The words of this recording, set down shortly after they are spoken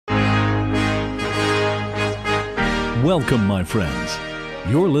Welcome, my friends.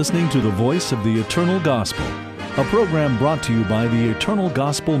 You're listening to the Voice of the Eternal Gospel, a program brought to you by the Eternal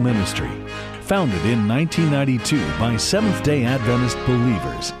Gospel Ministry, founded in 1992 by Seventh-day Adventist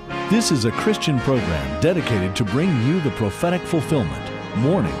believers. This is a Christian program dedicated to bring you the prophetic fulfillment,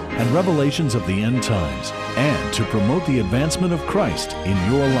 warning, and revelations of the end times, and to promote the advancement of Christ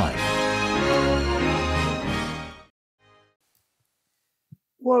in your life.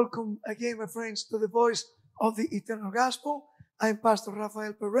 Welcome again, my friends, to the Voice of the Eternal Gospel. I'm Pastor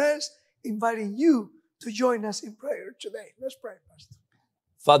Raphael Perez, inviting you to join us in prayer today. Let's pray, Pastor.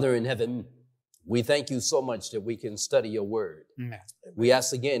 Father in heaven, we thank you so much that we can study your word. Amen. We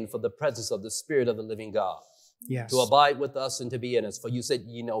ask again for the presence of the Spirit of the living God Yes. to abide with us and to be in us. For you said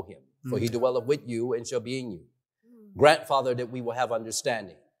ye know him, for he dwelleth with you and shall be in you. Grant, Father, that we will have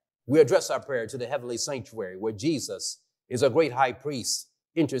understanding. We address our prayer to the heavenly sanctuary where Jesus is a great high priest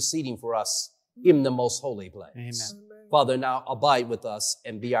interceding for us in the most holy place. Amen. Father, now abide with us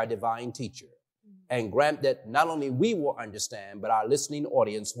and be our divine teacher. And grant that not only we will understand, but our listening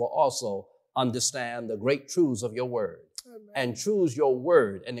audience will also understand the great truths of your word. Amen. And choose your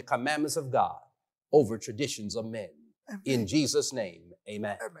word and the commandments of God over traditions of men. Amen. In Jesus' name,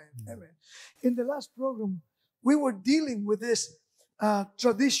 amen. Amen. Amen. In the last program, we were dealing with this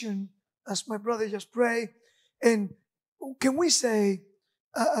tradition, as my brother just prayed. And can we say,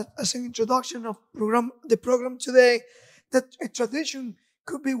 as an introduction of the program today, that a tradition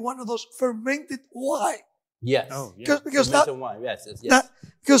could be one of those fermented wine? Yes. Oh, yeah. Because Fermented wine. Yes.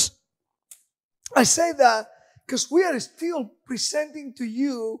 because I say that because we are still presenting to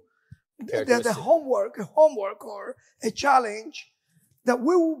you the homework or a challenge that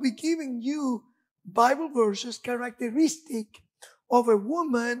we will be giving you Bible verses characteristic of a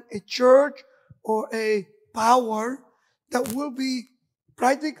woman, a church, or a power that will be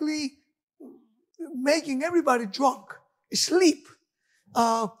practically making everybody drunk, sleep.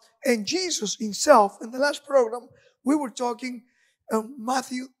 And Jesus himself, in the last program, we were talking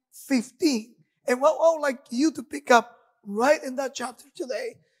Matthew 15. And I would like you to pick up right in that chapter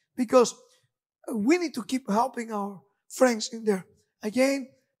today, because we need to keep helping our friends in there. Again,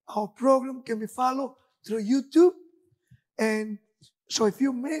 our program can be followed through YouTube. And so if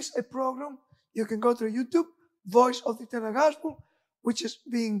you miss a program, you can go to YouTube, Voice of the Eternal Gospel, which is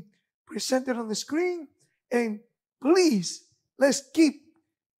being presented on the screen. And please, let's keep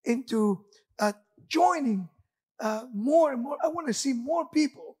into joining more and more. I want to see more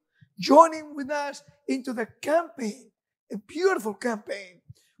people joining with us into the campaign, a beautiful campaign.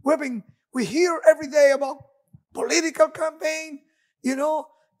 We hear every day about political campaign, in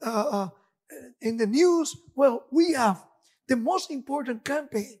the news. Well, we have the most important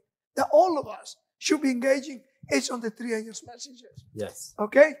campaign that all of us should be engaging. It's on the 3 angels' messages. Yes.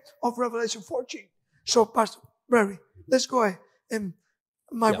 Okay? Of Revelation 14. So, Pastor Barry, let's go ahead. And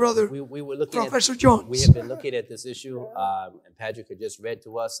my brother, we were looking Professor at, Jones. We have been looking at this issue, and Patrick had just read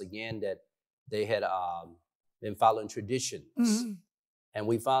to us again that they had been following traditions. Mm-hmm. And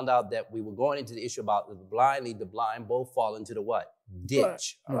we found out that we were going into the issue about the blind both fall into the what?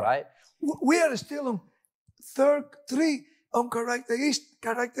 Ditch. Right. All right? We are still on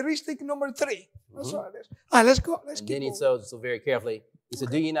characteristic number 3. That's what it is. All right, let's go. Let's And keep then he moving. says so very carefully, he said,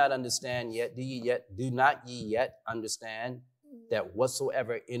 do ye not understand yet? Do not ye yet understand that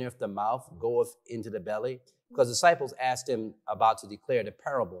whatsoever entereth the mouth goeth into the belly? Because the disciples asked him about to declare the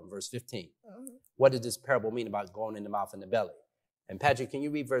parable in verse 15. What does this parable mean about going in the mouth and the belly? And Patrick, can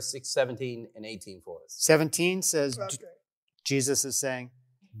you read verse 6, 17, and 18 for us? 17 says, Okay. Jesus is saying,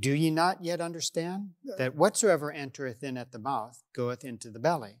 do ye not yet understand that whatsoever entereth in at the mouth goeth into the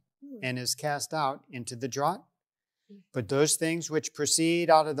belly, and is cast out into the draught? But those things which proceed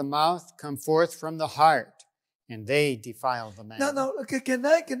out of the mouth come forth from the heart, and they defile the man. Now, okay, can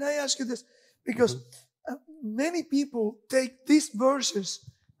I ask you this? Because many people take these verses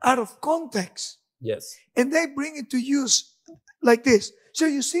out of context. Yes. And they bring it to use like this. So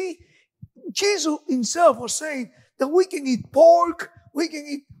you see, Jesus himself was saying that we can eat pork, we can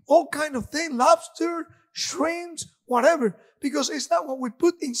eat all kind of things, lobster, shrimps, whatever, because it's not what we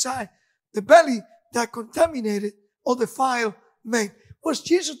put inside the belly that contaminated or defile man. Was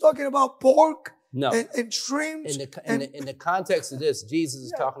Jesus talking about pork No. and shrimps? In the context of this, Jesus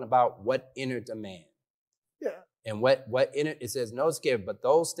is talking about what entered a man. Yeah. And what entered, it says, no scare, but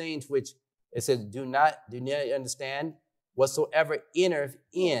those things which, it says, do not understand whatsoever entereth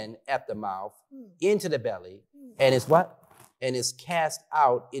in at the mouth, into the belly, and is what? And is cast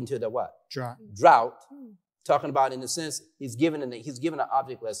out into the what? Drought. Talking about, in a sense, he's given an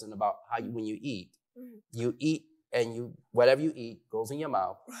object lesson about how when you eat and whatever you eat goes in your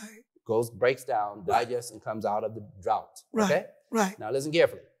mouth. Right. breaks down, digests, and comes out of the drought. Right. Okay? Right. Now listen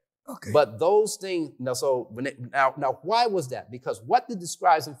carefully. Okay. But those things, now why was that? Because what did the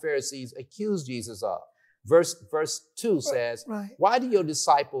scribes and Pharisees accuse Jesus of? Verse 2 says, right. why do your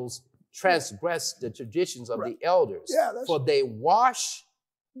disciples transgress the traditions of the elders? Yeah, For they wash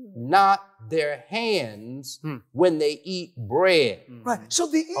not their hands when they eat bread. Right. So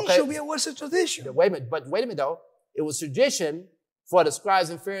the issue was a tradition. Wait a minute though. It was tradition for the scribes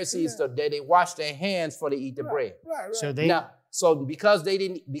and Pharisees that they wash their hands before they eat the bread. Right. So because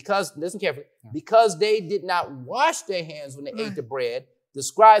listen carefully, because they did not wash their hands when they ate the bread, the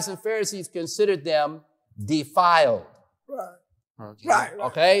scribes and Pharisees considered them defiled. Right. Right.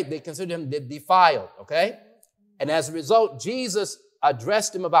 Okay? They considered them defiled. Okay? And as a result, Jesus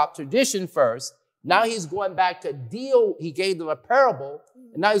addressed them about tradition first. Now he's going back to he gave them a parable,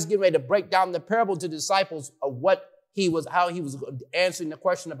 and now he's getting ready to break down the parable to the disciples of how he was answering the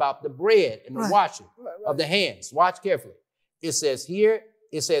question about the bread and the washing of the hands. Watch carefully. It says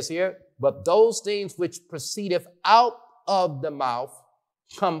here, but those things which proceedeth out of the mouth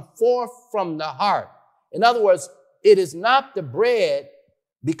come forth from the heart. In other words, it is not the bread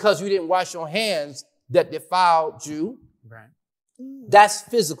because you didn't wash your hands that defiled you. Right. That's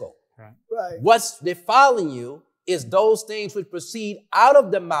physical. Right. What's defiling you is those things which proceed out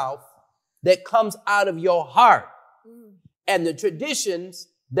of the mouth that comes out of your heart. And the traditions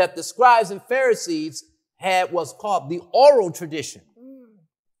that the scribes and Pharisees had was called the oral tradition.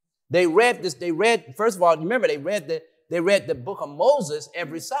 They read this. First of all, remember they read the book of Moses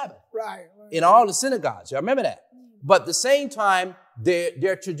every Sabbath. Right. In all the synagogues. You remember that? But at the same time,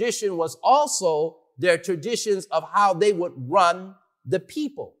 their tradition was also their traditions of how they would run the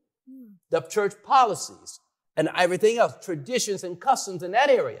people, the church policies, and everything else, traditions and customs in that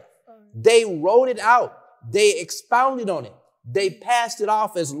area. They wrote it out. They expounded on it. They passed it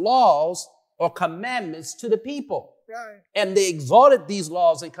off as laws or commandments to the people. Right. And they exalted these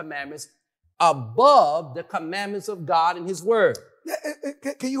laws and commandments above the commandments of God and his word.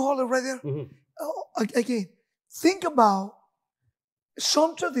 Can you hold it right there? Mm-hmm. Again, think about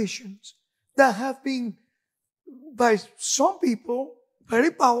some traditions that have been, by some people,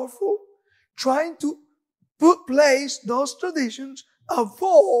 very powerful, trying to place those traditions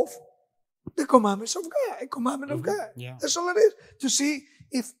above the commandments of God, a commandment of God. Yeah. That's all it is, to see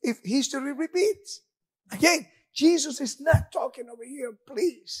if history repeats. Again, Jesus is not talking over here,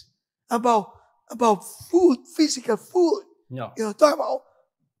 please, about food, physical food. No. Talk about,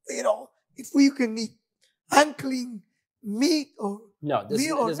 if we can eat unclean meat or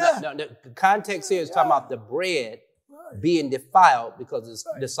meat or not. No, the context here is talking about the bread being defiled because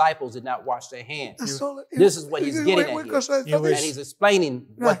the disciples did not wash their hands. This is what he's getting at here. And he's explaining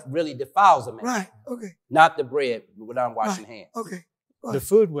what really defiles a man. Right, okay. Not the bread without washing hands. Okay. The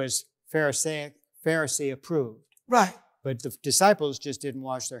food was Pharisee approved. Right. But the disciples just didn't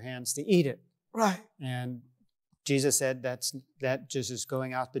wash their hands to eat it. Right. And Jesus said that just is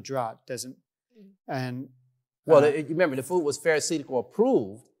going out the drought. Remember, the food was Pharisaical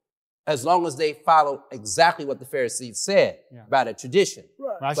approved as long as they followed exactly what the Pharisees said about a tradition.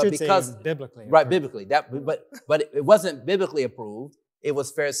 Right. Well, I should say biblically. Right, biblically. But it wasn't biblically approved. It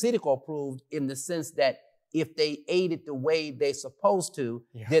was Pharisaical approved in the sense that if they ate it the way they're supposed to,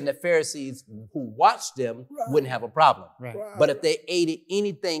 then the Pharisees who watched them wouldn't have a problem. Right. But if they ate it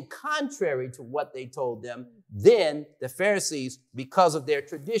anything contrary to what they told them, then the Pharisees, because of their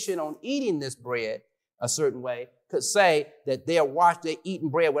tradition on eating this bread a certain way, could say that they're eating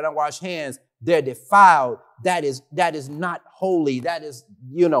bread with unwashed hands, they're defiled. That is not holy. That is,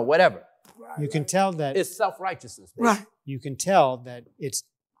 whatever. You can tell that it's self-righteousness. Basically. Right. You can tell that it's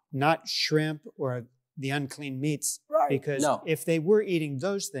not shrimp or the unclean meats, because if they were eating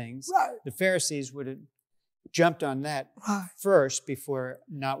those things, the Pharisees would have jumped on that first before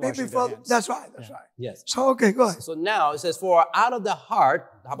not washing their hands. That's right. Yes. So, okay, go ahead. So now it says, for out of the heart,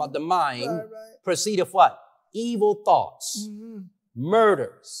 how about the mind, proceedeth what? Evil thoughts,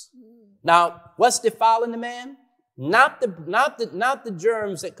 murders. Now, what's defiling the man? Not the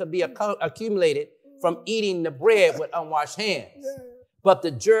germs that could be accumulated from eating the bread with unwashed hands, but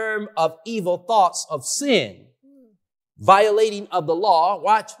the germ of evil thoughts of sin, violating of the law.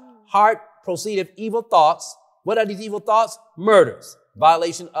 Watch, heart proceedeth evil thoughts. What are these evil thoughts? Murders,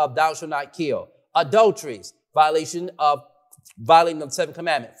 violation of thou shalt not kill, adulteries, violating of the seventh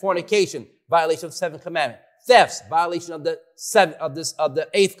commandment, fornication, violation of the seventh commandment, thefts, violation of the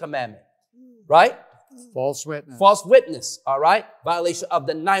eighth commandment, right? False witness. False witness, all right? Violation of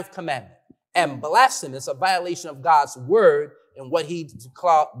the ninth commandment. And blasphemous, a violation of God's word and what he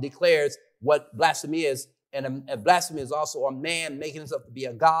declares what blasphemy is and a blasphemy is also a man making himself to be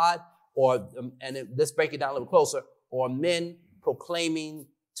a god, or let's break it down a little closer, or men proclaiming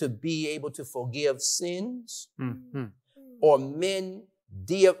to be able to forgive sins, or men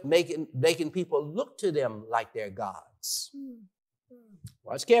making people look to them like they're gods.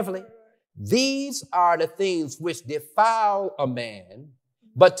 Watch carefully. These are the things which defile a man,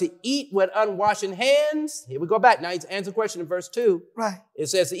 but to eat with unwashed hands, here we go back. Now he's answering the question in verse 2. Right. It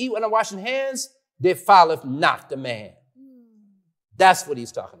says, to eat with unwashed hands defileth not the man. That's what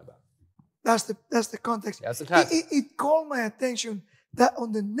he's talking about. That's the context. That's the context. It called my attention that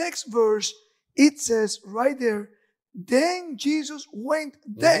on the next verse, it says right there, then Jesus went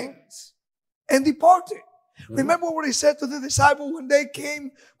thence and departed. Remember what he said to the disciples when they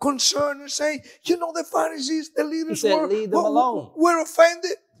came concerned and saying, the Pharisees, the leaders leave them alone. Were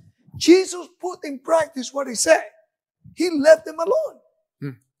offended. Jesus put in practice what he said. He left them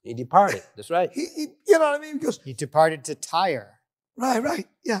alone. He departed. That's right. He you know what I mean? Because he departed to Tyre. Right.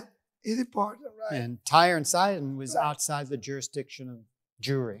 Yeah. He departed. Right. And Tyre and Sidon was outside the jurisdiction of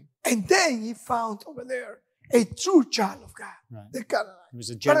Jewry. And then he found over there a true child of God. Right. The Canaanite. It was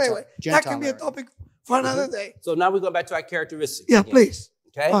a Gentile. But anyway, that can be a topic for another day. So now we go back to our characteristics. Yeah, again. please.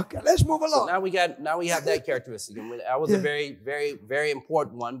 Okay, let's move along. So now we have that characteristic. And that was a very, very, very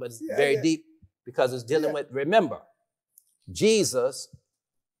important one, but it's very deep because it's dealing with, remember, Jesus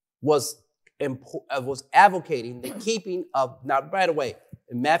was advocating the keeping of, now right away,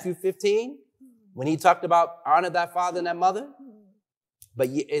 in Matthew 15, when he talked about honor thy father and thy mother, but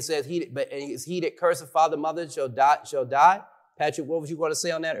it says he that curseth father and mother shall die. Patrick, what was you going to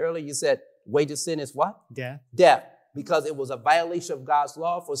say on that earlier? You said wages of sin is what? Death. Because it was a violation of God's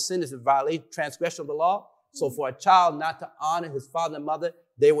law. For sin is a violation, transgression of the law. So for a child not to honor his father and mother,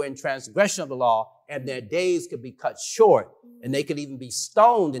 they were in transgression of the law, and their days could be cut short, and they could even be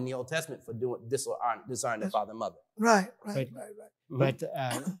stoned in the Old Testament for doing dishonoring their father and mother. Right. But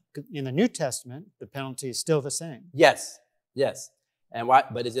in the New Testament, the penalty is still the same. Yes. And why?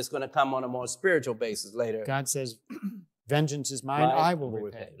 But it's just going to come on a more spiritual basis later. God says, vengeance is mine, I will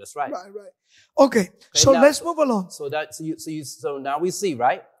repay. That's right. Right. Okay, so now, let's move along. So now we see,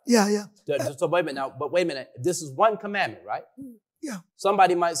 right? Yeah. So wait a minute. This is one commandment, right? Yeah.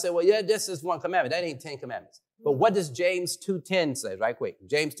 Somebody might say, well, yeah, this is one commandment. That ain't 10 commandments. But what does James 2:10 say, right quick?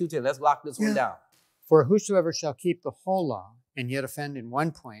 James 2:10, let's lock this one down. For whosoever shall keep the whole law and yet offend in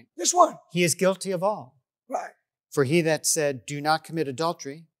one point, this one, he is guilty of all. Right. For he that said, do not commit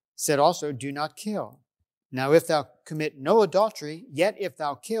adultery, said also, do not kill. Now if thou commit no adultery, yet if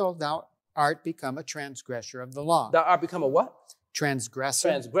thou kill, thou art become a transgressor of the law. Thou art become a what? Transgressor.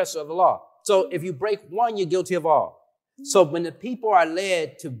 Transgressor of the law. So if you break one, you're guilty of all. So when the people are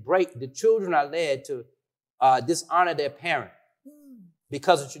led to break, the children are led to dishonor their parent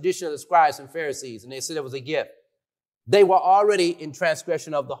because of tradition of the scribes and Pharisees, and they said it was a gift, they were already in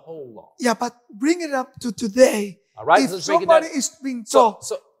transgression of the whole law. Yeah, but bring it up to today. All right, if somebody is being taught,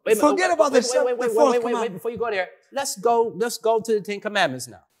 forget about the wait, before you go there, let's go to the 10 Commandments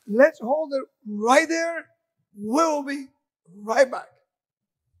now. Let's hold it right there. We'll be right back.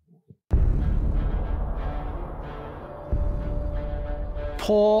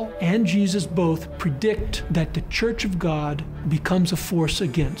 Paul and Jesus both predict that the Church of God becomes a force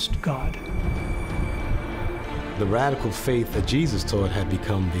against God. The radical faith that Jesus taught had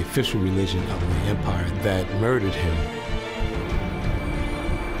become the official religion of the empire that murdered him.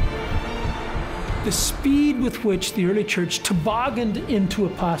 The speed with which the early church tobogganed into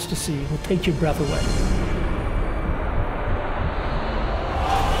apostasy will take your breath away.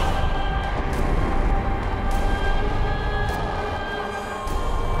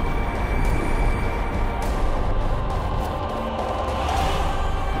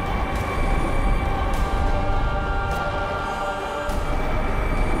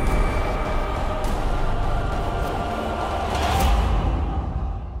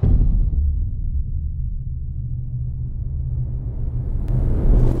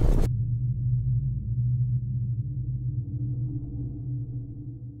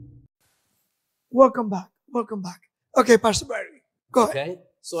 Welcome back. Okay, Pastor Barry, go ahead. Okay,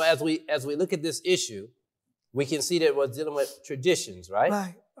 so as we look at this issue, we can see that we're dealing with traditions, right?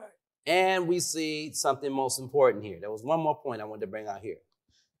 Right. And we see something most important here. There was one more point I wanted to bring out here.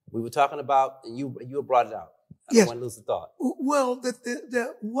 We were talking about, and you brought it out. I don't want to lose the thought. Well,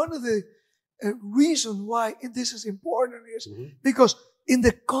 the one of the reasons why this is important is because in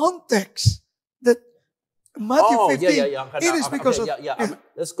the context that Matthew 15, it is because of...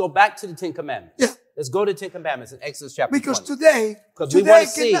 Let's go back to the 10 Commandments. Yeah. Let's go to the 10 Commandments in Exodus chapter 20. Because today we want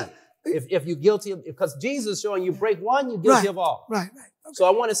to see... If you're guilty of, because Jesus is showing you break one, you're guilty of all. Right. Okay. So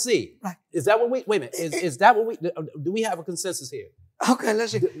I want to see. Right. Is that what wait a minute. Is that what do we have a consensus here? Okay,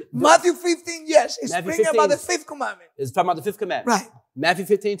 let's see. Matthew 15, yes. It's Matthew speaking 15 about the fifth commandment. It's talking about the fifth commandment. Right. Matthew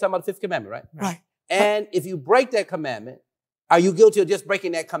 15 talking about the fifth commandment, right? Right. And if you break that commandment, are you guilty of just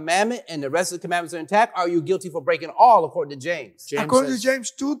breaking that commandment and the rest of the commandments are intact? Or are you guilty for breaking all according to James? According to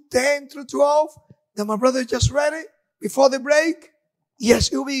James 2, 10 through 12, that my brother just read it before the break,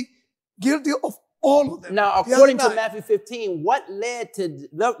 yes, you'll be guilty of all of them. Now, according to Matthew 15, what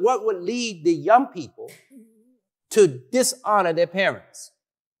would lead the young people to dishonor their parents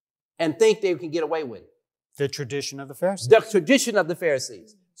and think they can get away with it? The tradition of the Pharisees. The tradition of the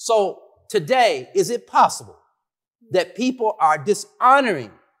Pharisees. So today, is it possible that people are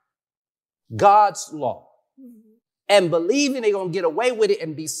dishonoring God's law and believing they're going to get away with it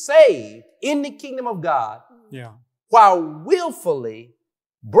and be saved in the kingdom of God while willfully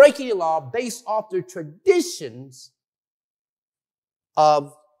breaking the law based off the traditions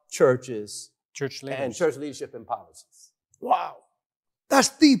of churches and church leadership and policies? Wow. That's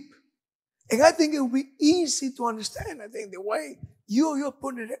deep. And I think it will be easy to understand, I think, the way you're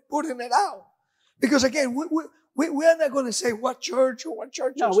putting it out. Because again, we are not going to say what church or what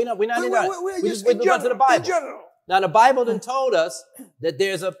churches. No, we're not. We're just going to the Bible. In general. Now, the Bible then told us that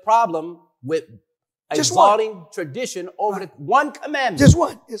there's a problem with exalting tradition over the one commandment. Just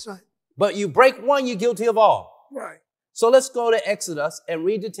one. That's right. But you break one, you're guilty of all. Right. So let's go to Exodus and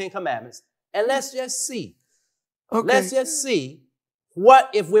read the 10 Commandments, and let's just see. Okay. Let's just see what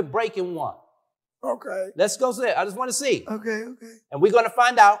if we're breaking one. Okay. Let's go there. I just want to see. Okay. And we're going to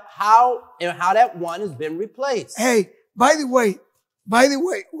find out how that one has been replaced. Hey, by the way,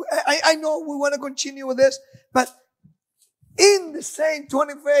 I know we want to continue with this, but in the same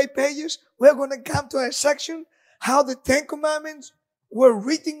 25 pages, we're going to come to a section how the 10 Commandments were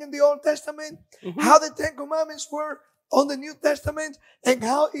written in the Old Testament, how the 10 Commandments were on the New Testament, and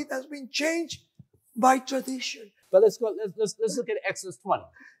how it has been changed by tradition. But let's go. Let's look at Exodus 20.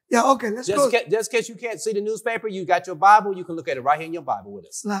 Yeah, okay, let's go. Just in case you can't see the newspaper, you got your Bible, you can look at it right here in your Bible with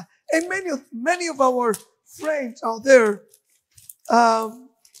us. And many of our friends out there,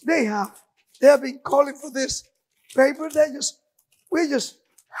 they have been calling for this paper. We're just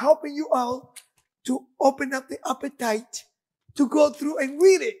helping you out to open up the appetite to go through and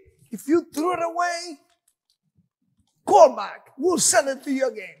read it. If you threw it away, call back. We'll send it to you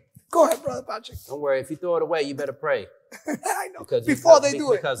again. Go ahead, Brother Patrick. Don't worry. If you throw it away, you better pray. I know.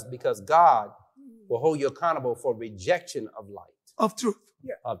 Because God will hold you accountable for rejection of light. Of truth.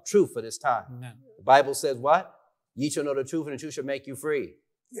 Yeah. Of truth for this time. Amen. The Bible says what? Ye shall know the truth, and the truth shall make you free.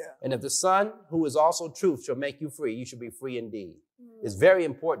 Yeah. And if the Son, who is also truth, shall make you free, you shall be free indeed. It's very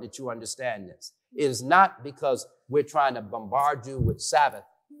important that you understand this. It is not because we're trying to bombard you with Sabbath.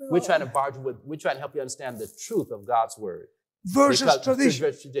 No. We're trying to help you understand the truth of God's word. Versus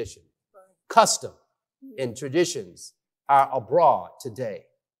tradition. Tradition. Custom and traditions are abroad today.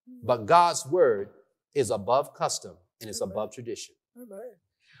 But God's word is above custom and it's above tradition.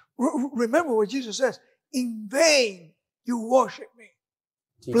 Remember what Jesus says. In vain you worship me.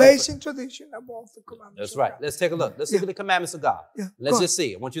 Placing tradition above the commandments. That's right. Let's take a look. Let's look at the commandments of God. Yeah. Let's just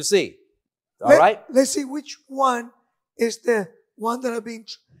see. I want you to see. All right? Let's see which one is the one that have been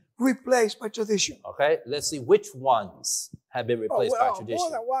replaced by tradition. Okay. Let's see which ones have been replaced by tradition. More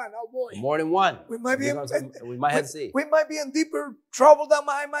than one. Oh boy. More than one. We might have to see. We might be in deeper trouble than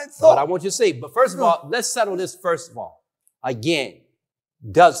I might thought. But I want you to see. But first of all, let's settle this first of all. Again,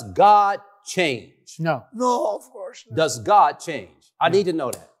 does God change? No. No, of course not. Does God change? I need to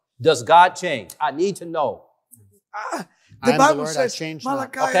know that. Does God change? I need to know. The Bible says,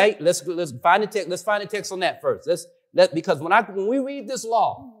 Malachi. Okay, let's find the text. Let's find the text on that first. Because when we read this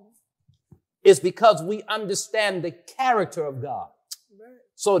law, it's because we understand the character of God.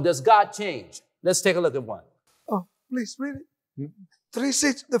 So does God change? Let's take a look at one. Oh, please read it.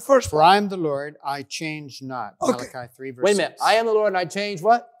 3:6, the first For one. I am the Lord, I change not. Okay. Malachi 3 verse Wait a minute. 6. I am the Lord and I change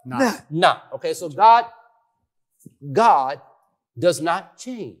what? Not. Not. Okay, so God does not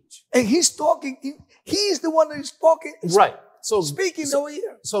change. And he's talking. He is the one that is talking. Right. So speaking over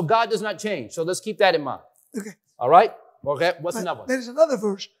here. So God does not change. So let's keep that in mind. Okay. All right. Okay. What's another one? There is another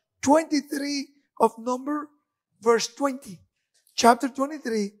verse. 23 of Numbers, verse 20. Chapter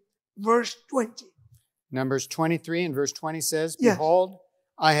 23, verse 20. Numbers 23 and verse 20 says, Yes. Behold,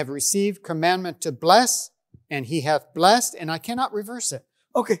 I have received commandment to bless, and he hath blessed, and I cannot reverse it.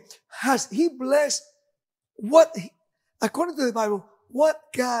 Okay. Has he blessed according to the Bible, what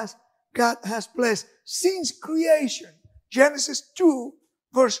God has blessed since creation? Genesis 2,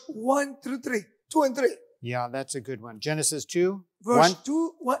 verse 1 through 3. 2 and 3. Yeah, that's a good one. Genesis 2, Verse 1.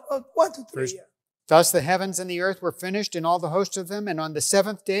 2, 1 to 3. Verse- Yeah. Thus the heavens and the earth were finished, and all the host of them. And on the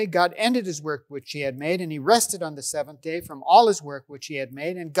seventh day, God ended his work which he had made, and he rested on the seventh day from all his work which he had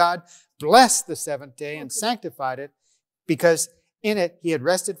made. And God blessed the seventh day and sanctified it, because in it he had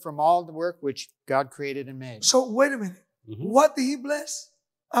rested from all the work which God created and made. So wait a minute. Mhm. What did he bless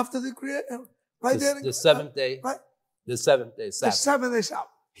after the creation? Right there. The seventh day. Right. The seventh day, The Sabbath. 7 days out.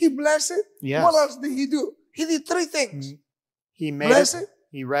 He blessed it. Yes. What else did he do? He did 3 things. He made Blessed, it,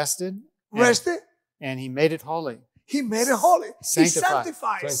 he rested, rested, and he made it holy. he made it holy. He Sanctified.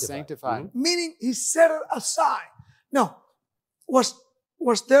 sanctified. it. Sanctified. Meaning he set it aside. Now, was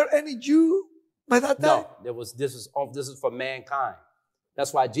there any Jew by that time? No, this is for mankind.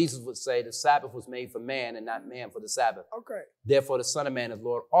 That's why Jesus would say the Sabbath was made for man and not man for the Sabbath. Okay. Therefore, the Son of Man is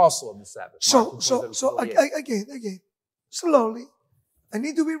Lord also of the Sabbath. So Mark 2:27-28. again, slowly, I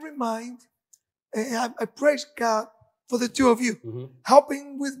need to be reminded, and I praise God for the 2 of you,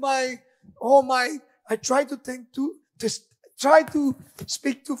 helping with I try to try to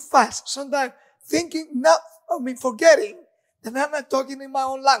speak too fast. Sometimes forgetting that I'm not talking in my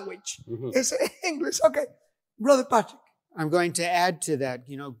own language. It's English. Okay. Brother Patrick. I'm going to add to that,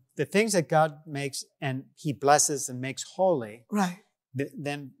 the things that God makes and he blesses and makes holy, Right.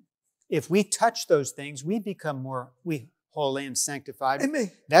 then if we touch those things, we become we holy and sanctified. Amen.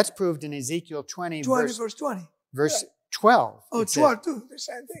 That's proved in Ezekiel 20, 20, verse 20. verse 12. Oh, It says, 12 too. The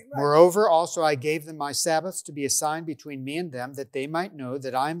same thing. Right. Moreover, also I gave them my Sabbaths to be a sign between me and them, that they might know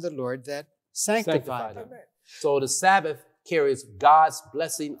that I am the Lord that sanctified them. Sanctified them. So the Sabbath carries God's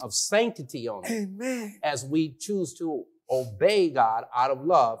blessing of sanctity on it Amen. as we choose to obey God out of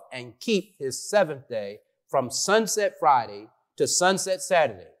love and keep his seventh day from sunset Friday to sunset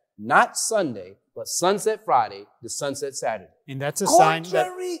Saturday. Not Sunday, but sunset Friday to sunset Saturday. And that's a sign that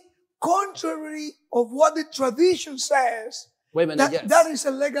Contrary of what the tradition says, Wait a minute. Yes. that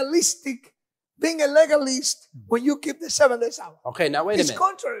is being a legalist when you keep the 7 days out. Okay, now wait a It's minute.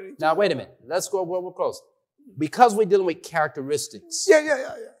 contrary. Now wait a minute. Let's go where we're close. Because we're dealing with characteristics.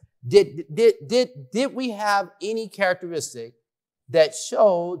 Yeah. Did we have any characteristic that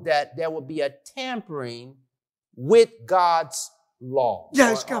showed that there would be a tampering with God's law?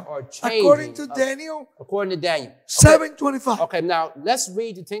 Yes, or changing according to Daniel, According to Daniel. 7:25. Okay, now let's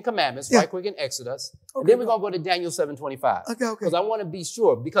read the 10 Commandments Yeah. right quick in Exodus. And Okay, then we're going to go to Daniel 7:25. Okay. Because I want to be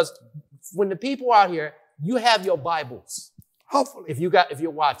sure. Because when the people out here, you have your Bibles. Hopefully. If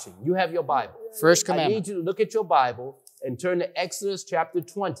you're watching, you have your Bible. first I need commandment. you to look at your Bible and turn to Exodus chapter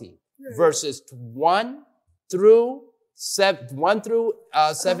 20, verses 1 through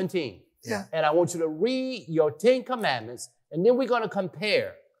 17. Yeah. And I want you to read your 10 commandments, and then we're going to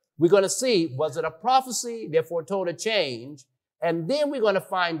compare. We're going to see, was it a prophecy, therefore told a change? And then we're going to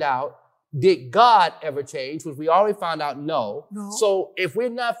find out, did God ever change? Which we already found out, no. So if we're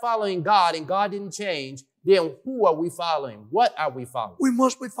not following God and God didn't change, then who are we following? What are we following? We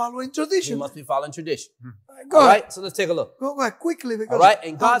must be following We tradition. must be following tradition. Go All ahead. right, so let's take a look. Go ahead quickly because All right,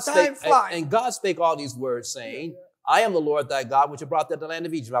 and God time spake, flies. and God spake all these words, saying, I am the Lord thy God, which have brought thee out of the land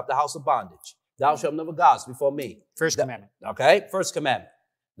of Egypt, out of the house of bondage. Thou shalt have no gods before me. First commandment. Okay, first commandment.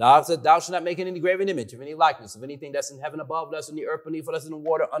 Thou shalt not make any graven image of any likeness of anything that's in heaven above, that's in the earth beneath, or that's in the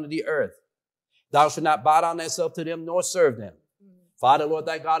water under the earth. Thou shalt not bow down thyself to them, nor serve them. For I, the Lord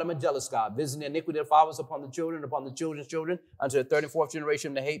thy God, am a jealous God, visiting the iniquity of fathers upon the children, upon the children's children, unto the third and fourth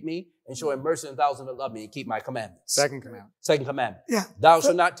generation that hate me, and showing mercy on thousands that love me and keep my commandments. Second commandment. Second commandment. Yeah. Thou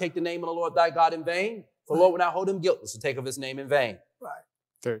shalt not take the name of the Lord thy God in vain, for the Lord will not hold him guiltless to take of his name in vain. Right.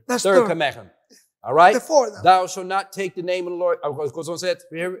 Third. That's Third commandment. All right? The fourth. Thou shalt not take the name of the Lord. It goes on and says,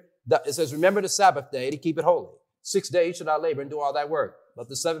 it says, remember the Sabbath day to keep it holy. 6 days shalt thou labor and do all thy work. But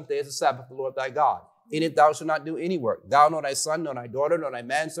the seventh day is the Sabbath of the Lord thy God. In it thou shalt not do any work. Thou, nor thy son, nor thy daughter, nor thy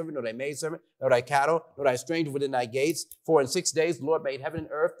manservant, nor thy maidservant, nor thy cattle, nor thy stranger within thy gates. For in 6 days the Lord made heaven and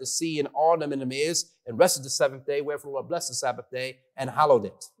earth, the sea, and all them in them is, and rested the seventh day. Wherefore the Lord blessed the Sabbath day and hallowed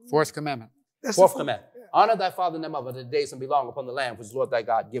it. Fourth commandment. That's Fourth the commandment. Honor thy father and thy mother, that the days may be long upon the land which the Lord thy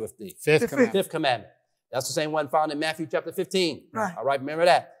God giveth thee. Fifth The commandment. Fifth commandment. That's the same one found in Matthew chapter 15. Right. All right, remember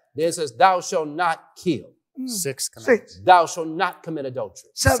that. Then it says, thou shalt not kill. Sixth commandment. 6, Thou shalt not commit adultery.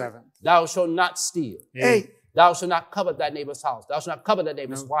 7, Seventh. Thou shalt not steal. 8, Thou shalt not covet thy neighbor's house. Thou shalt not covet thy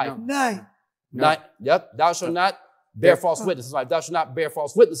neighbor's wife. 9. Thou shalt not bear false witness. Thou shalt not bear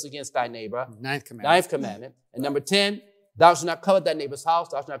false witness against thy neighbor. Ninth commandment. Ninth commandment. And number 10, thou shalt not covet thy neighbor's house.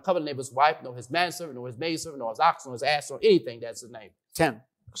 Thou shalt not covet thy neighbor's wife, nor his manservant, nor his maidservant, nor his ox, nor his ass, nor anything that's his name. 10.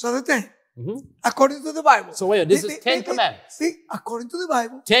 So the 10. Mm-hmm. According to the Bible. So wait, this is 10 commandments. See, according to the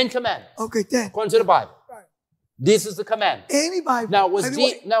Bible. 10 commandments. Okay, 10. According to the Bible. Right. This is the commandment. Any Bible. Now, was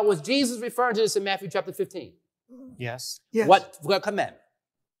Jesus referring to this in Matthew chapter 15? Yes. Yes. What commandment?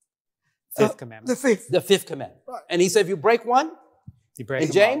 Fifth commandment. The fifth. The fifth commandment. Right. And he said, if you break one, You break in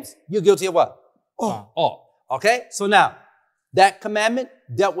them James, you're guilty of what? Oh. All. Okay? So now, that commandment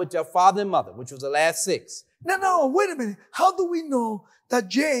dealt with your father and mother, which was the last 6. No, wait a minute. How do we know that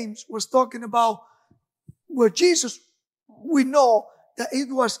James was talking about where Jesus, we know that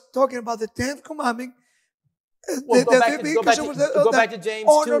it was talking about the 10th commandment. Well, go back to James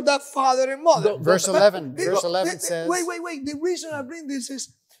 2. Honor that father and mother. Verse 11 says... Wait. The reason I bring this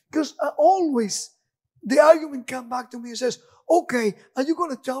is because always the argument comes back to me and says, okay, are you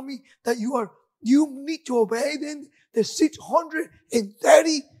going to tell me that you need to obey then the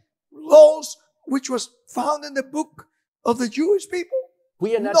 630 laws which was found in the book of the Jewish people?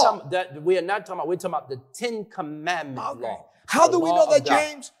 We are not talking about, we're talking about the 10 Commandment law. How do we know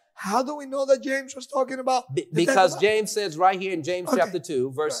that James was talking about? Because James says right here in James chapter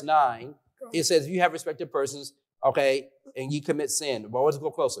 2, verse 9, it says, if you have respected persons, okay, and you commit sin. Well, let's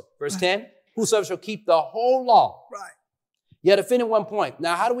go closer. Verse 10, whosoever shall keep the whole law. Right. Yet offend in one point.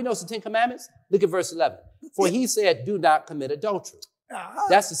 Now, how do we know it's the 10 Commandments? Look at verse 11. For he said, do not commit adultery.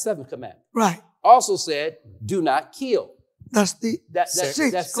 That's the 7th commandment. Right. Also said, do not kill. That's the That's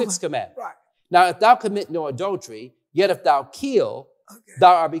 6th commandment. Right. Now, if thou commit no adultery, yet if thou kill,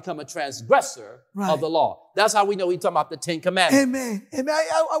 thou art become a transgressor of the law. That's how we know he's talking about the 10 Commandments. Amen.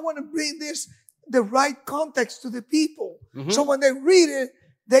 I want to bring the right context to the people. So when they read it,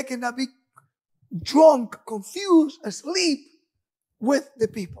 they cannot be drunk, confused, asleep with the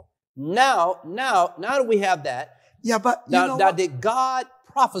people. Now that we have that, but now did God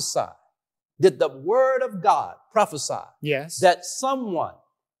prophesy? Did the word of God prophesy? Yes. That someone,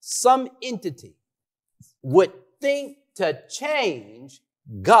 some entity would think to change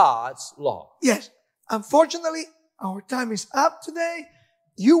God's law? Yes. Unfortunately, our time is up today.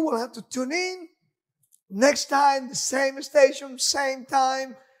 You will have to tune in next time, the same station, same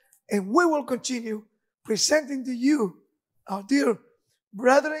time, and we will continue presenting to you, our dear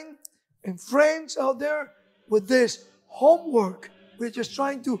brethren and friends out there, with this homework. We're just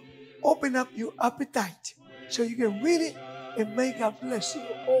trying to open up your appetite so you can read it and may God bless you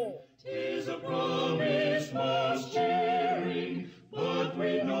all. Tis a promise most cheering, but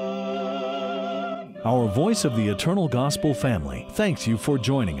we know. Our Voice of the Eternal Gospel family thanks you for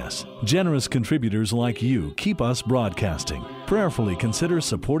joining us. Generous contributors like you keep us broadcasting. Prayerfully consider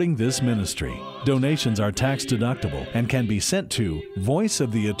supporting this ministry. Donations are tax deductible and can be sent to Voice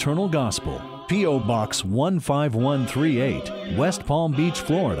of the Eternal Gospel, P.O. Box 15138, West Palm Beach,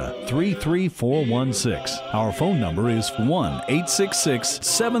 Florida 33416. Our phone number is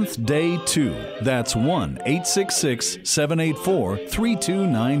 1-866-7th-DAY-2. That's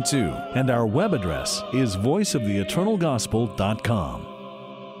 1-866-784-3292. And our web address is voiceoftheeternalgospel.com.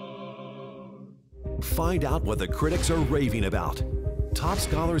 Find out what the critics are raving about. Top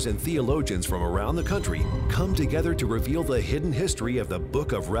scholars and theologians from around the country come together to reveal the hidden history of the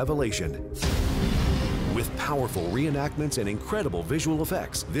book of Revelation. With powerful reenactments and incredible visual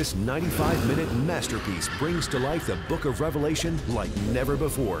effects, this 95-minute masterpiece brings to life the book of Revelation like never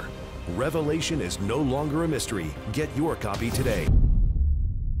before. Revelation is no longer a mystery. Get your copy today.